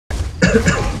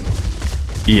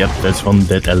Yep, that's one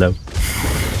dead hello.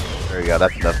 There we go,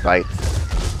 that's enough bites.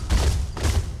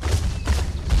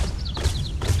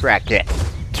 Track it!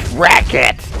 Track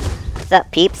it! What's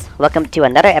up, peeps? Welcome to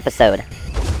another episode.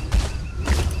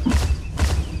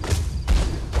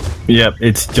 Yep,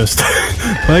 it's just...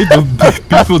 Why don't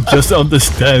people just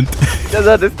understand?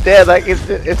 Doesn't understand, like it's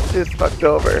just fucked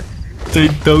over. They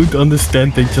don't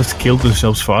understand, they just kill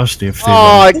themselves faster if they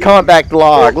Oh, comeback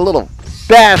log, little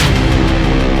bastard!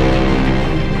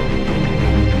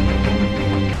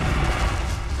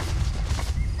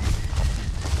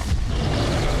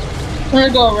 I'm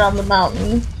gonna go around the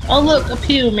mountain. Oh look, a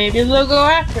pew, maybe they'll go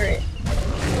after it.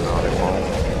 No, they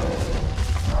won't.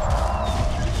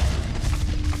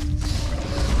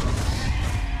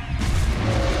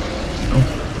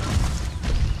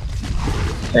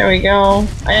 There we go.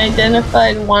 I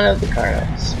identified one of the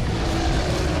Carnos.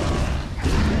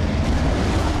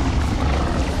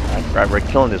 We're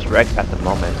killing this Rex at the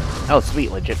moment. Oh,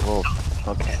 sweet, legit wolf.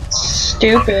 Okay.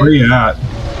 Stupid. Where you at?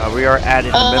 We are at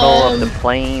in the middle of the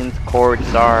plains,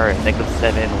 chords are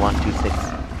 -7, 126.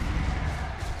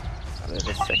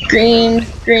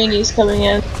 Greenie's coming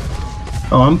in.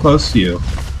 Oh, I'm close to you.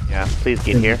 Yeah, please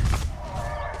get here.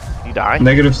 You die?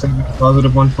 -7,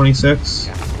 +126.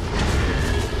 Yeah.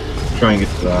 Try and get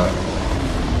to that.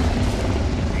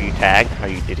 Are you tagged?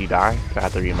 Did he die? I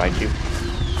have to re-invite you.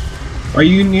 Are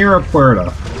you near a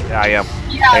puerta? Yeah, I am.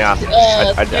 Yeah, Hang on.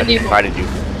 I just invited you.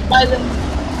 By the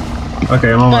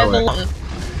Okay, I'm on my way. mountain.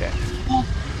 Okay.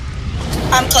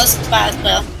 I'm close by as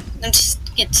well. I'm just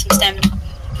getting some stamina.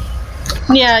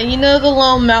 Yeah, you know the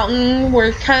lone mountain?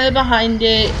 We're kind of behind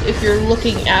it if you're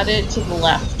looking at it to the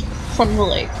left from the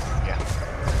lake. Yeah.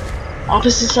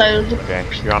 Opposite side of the... Okay,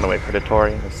 you're on the way,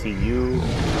 Predatoria. I see you.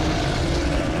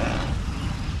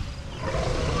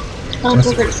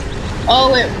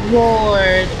 Oh, it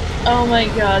roared. Oh my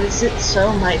god, is it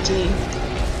so mighty?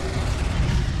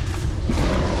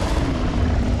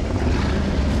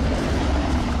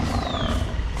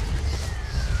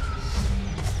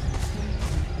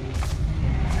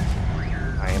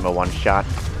 I am a one-shot.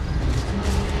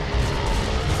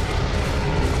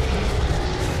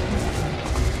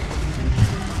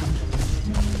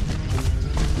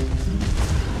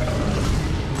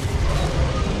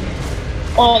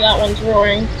 Oh, that one's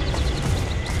roaring.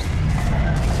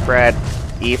 Brad,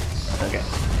 Eve. Okay.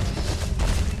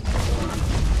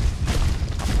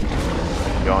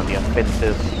 Go on the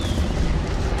offensive.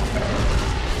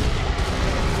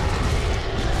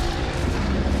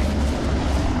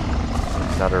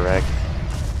 Another Rex.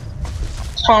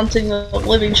 Taunting the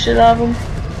living shit out of him.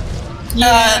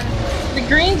 Yeah, the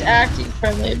green's acting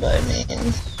friendly, but I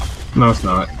mean... No, it's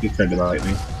not. He tried to bite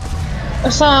me. I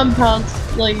saw him pounce,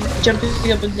 like,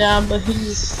 jumping up and down, but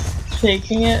he's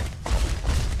faking it.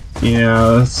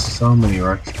 Yeah, that's so many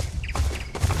wrecks.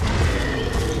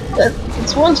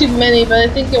 It's one too many, but I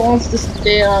think it wants to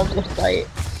stay out of the fight.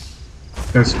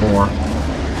 There's 4.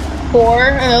 4?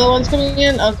 Another one's coming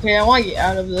in? Okay, I want to get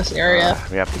out of this area.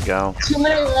 We have to go. Too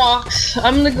many rocks.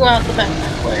 I'm gonna go out the back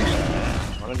way.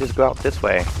 Why don't we just go out this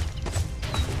way?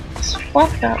 Walk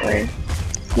that way.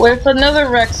 What if another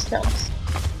Rex comes?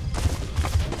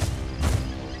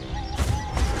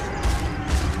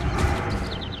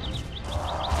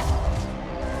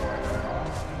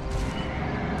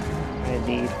 I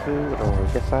need food, or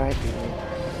yes I do.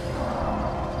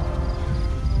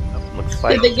 Oh, looks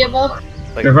like... Did they give up?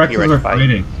 Like The Rexes T-Rex are fight.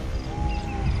 fighting.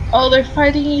 Oh, they're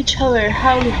fighting each other.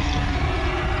 How?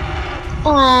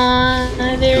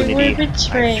 Aww, they were Opportunity.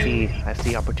 betrayed. I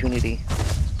see opportunity.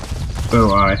 So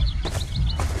do I.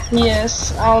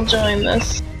 Yes, I'll join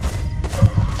this.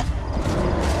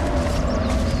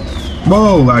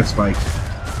 Whoa, lag spike.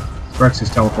 Rex is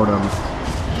teleported him.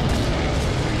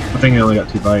 I think I only got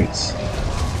 2 bites.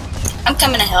 I'm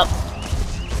coming to help.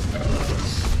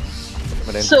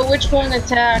 Coming in. So which one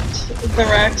attacked the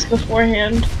Rex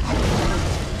beforehand?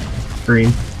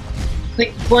 Green.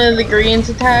 Like one of the greens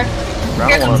attacked? Here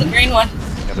Brown comes the one. green one.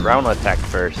 Yeah, the brown one attacked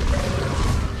first.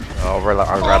 Oh,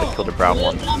 I'd rather kill the brown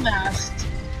one. Dumbass.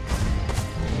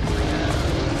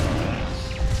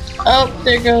 Oh,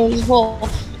 there goes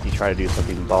Wolf. He tried to do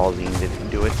something ballsy and didn't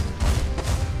do it.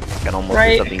 Can almost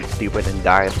Right. do something stupid and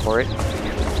die for it.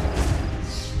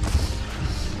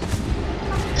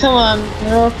 Come on,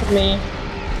 roll for me.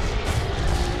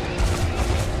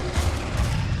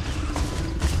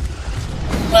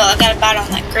 Well, I got a bite on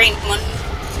that green one.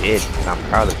 Did, and I'm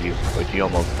proud of you, but you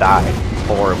almost died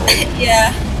horribly.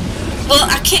 Yeah. Well,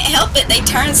 I can't help it. They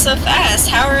turn so fast.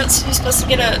 How else are you supposed to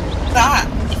get a bite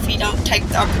if you don't take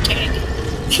the opportunity?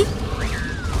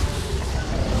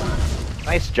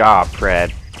 Nice job,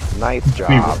 Fred. Nice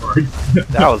job.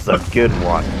 That was a good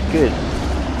one. Good.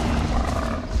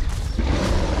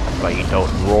 That's why you don't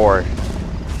roar.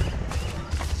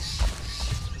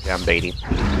 Yeah, I'm baiting.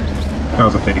 That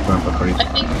was a fake one, but pretty. I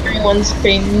think everyone's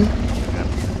baiting.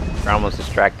 Yeah. Brown was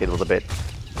distracted a little bit.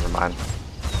 Never mind.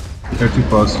 They're too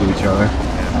close to each other.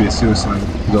 It'd be a suicide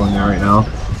going there right now.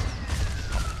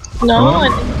 No, I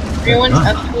think everyone's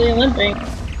absolutely limping. How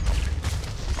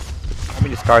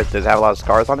many scars? Does it have a lot of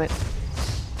scars on it?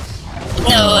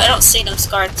 No, I don't see no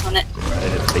scars on it.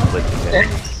 It is big glitches in it.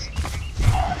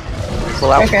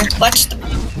 Pull out. Okay. Watch the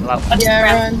Pull out.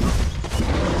 Yeah, run.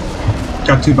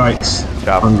 Got 2 bites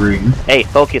Job. on green. Hey,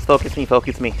 focus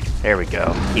me. There we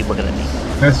go. Keep looking at me.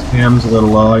 This ham's a little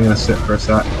low. I'm gonna sit for a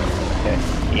sec. Okay.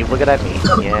 Keep looking at me.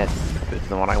 Yes. This is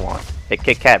the one I want. Hey,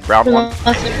 Kit Kat, brown one.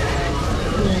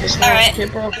 Alright. There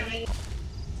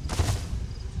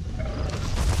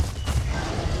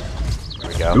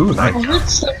we go. Ooh,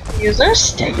 nice. Is there a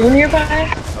stego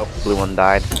nearby? Oh, blue one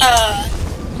died.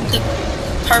 The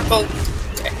purple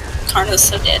Carno's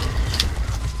so dead.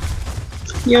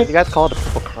 You guys call it a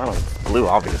purple Carno? It's blue,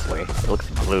 obviously. It looks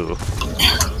blue.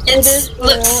 It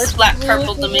looks It's black blue,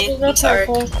 purple to me. I'm sorry.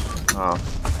 Oh.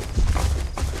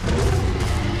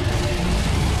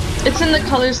 It's in the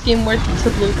color scheme where it's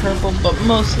a blue purple, but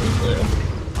mostly blue.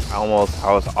 I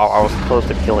was close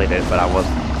to killing it, but I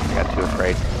got too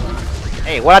afraid.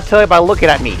 Hey, what I tell you about looking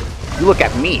at me? You look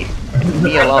at me.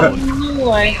 Me I alone. knew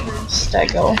I heard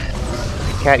stego.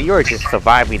 Cat, you are just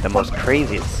surviving the most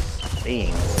craziest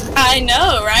things. I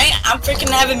know, right? I'm freaking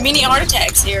having mini heart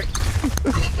attacks here.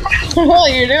 Well,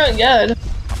 you're doing good.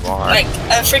 Like,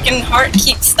 a freaking heart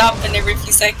keeps stopping every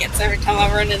few seconds every time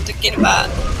I run into get a bite.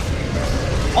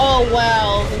 Oh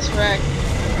wow, this wreck.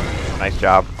 Nice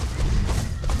job.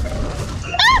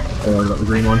 Oh, I got the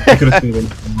green one. I could have stayed in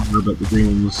longer, but the green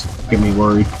one was getting me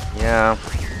worried. Yeah.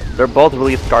 They're both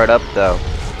really scarred up, though.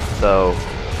 So,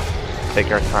 take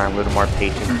our time, a little more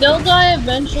patience. They'll die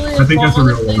eventually. I think that's a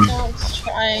real They one. don't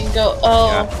try and go.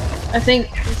 Oh, Yeah. I think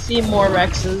we see more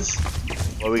Rexes.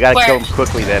 Well, we gotta Where? kill them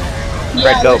quickly then. Yeah,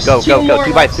 Fred, go, there's go, two go, go. more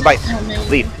 2 bites, 2 Rexes bites. coming.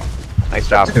 Leave. Nice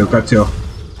job. Got 2.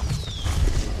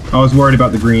 I was worried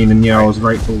about the green, and yeah, I was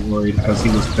rightfully worried because he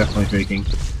was definitely faking.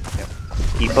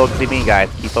 Keep focusing me, guys.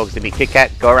 Keep focusing me. Kit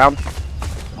Kat, go around.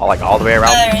 All the way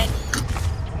around. Alright.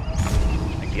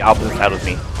 Like the opposite side with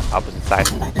me. Opposite side.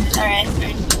 Alright.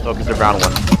 Focus the brown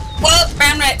one. Whoa,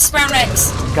 brown Rex, brown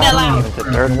Rex. Got Hello. him. The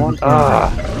third one.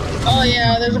 Ah. Oh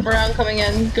yeah, there's a brown coming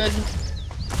in. Good.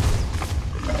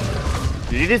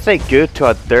 Did you just say good to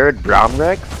a third brown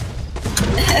Rex?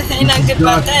 You're not good about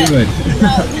Not that. good.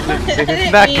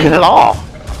 It's not good at all.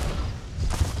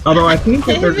 Although I think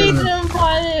that they're Maybe gonna. to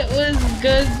imply it was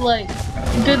good, like,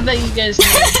 good that you guys knew,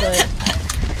 but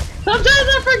sometimes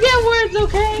I forget words,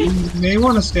 okay? You may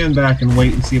want to stand back and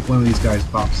wait and see if one of these guys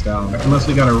pops down, unless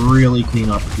we got a really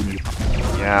clean opportunity.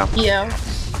 Yeah. Yeah.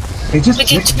 They just. We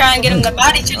can try and get them to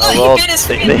bite each other. Oh, Oh, well, you bit us.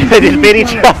 they just bit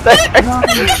each other.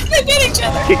 They bit each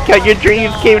other. Kit Kat, your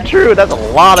dreams came true. That's a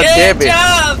lot of Good damage.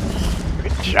 job.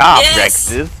 Good job, Yes.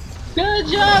 Rexes. Good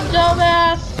job,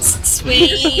 dumbass! You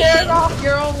Sweet. scared off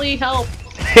your only help.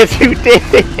 Yes, you did.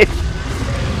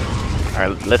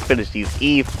 Alright, let's finish these.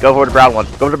 Eve, go for the brown one.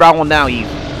 Go for the brown one now, Eve.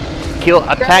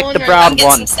 Attack one the right brown I'm getting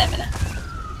one. some stamina.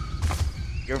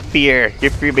 Your fear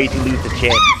made you lose the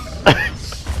chance.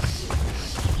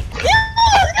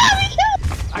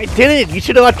 I didn't. You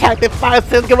should have attacked it 5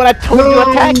 seconds ago when I told you to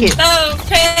attack it. Oh,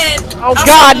 Fred. Oh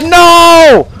God,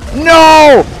 no!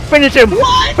 No! Finish him!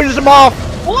 What? Finish him off!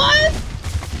 What?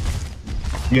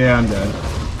 Yeah, I'm dead.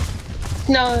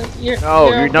 No, you're. No,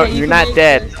 you're okay, not. you You're can not make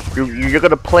dead. this. You're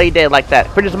gonna play dead like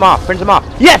that. Finish him off. Finish him off.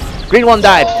 Yes! Green one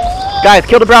died. Guys,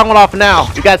 kill the brown one off now.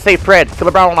 You gotta save Fred. Kill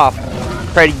the brown one off.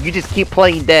 Fred, you just keep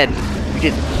playing dead. You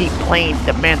just keep playing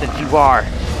the man that you are.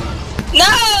 No!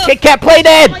 Kit Kat, play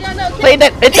dead! Oh my God, no, Play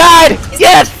dead! It died!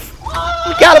 Yes!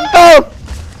 We got them both!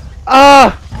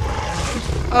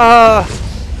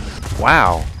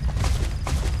 Wow.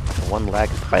 One lag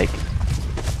spike.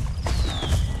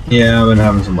 Yeah, I've been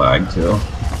having some lag too.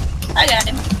 I got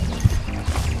him.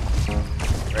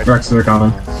 Rexes are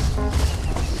coming.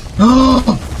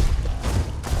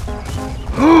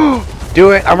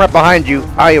 Do it! I'm right behind you.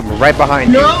 I am right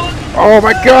behind you. No! Oh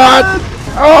my God!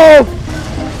 Oh!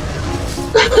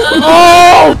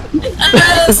 Oh!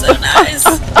 Oh, so nice.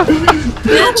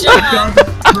 Good job.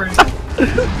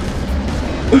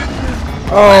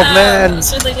 Oh Wow, man!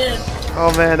 That's really good.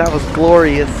 Oh man, that was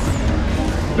glorious.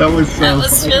 That was so That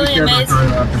was fun. really amazing.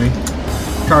 Carno after me.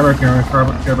 Carno.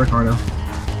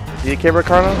 You care about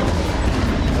Carno?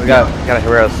 We got a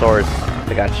Herrera sword.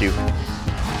 I got you.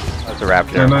 the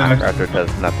Raptor. Yeah, no, Raptor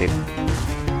does nothing.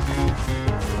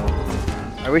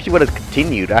 I wish you would have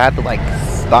continued. I had to, like,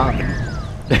 stop.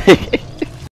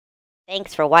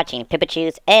 Thanks for watching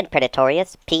Pimpachu's and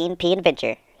Predatoria's P&P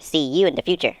Adventure. See you in the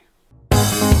future.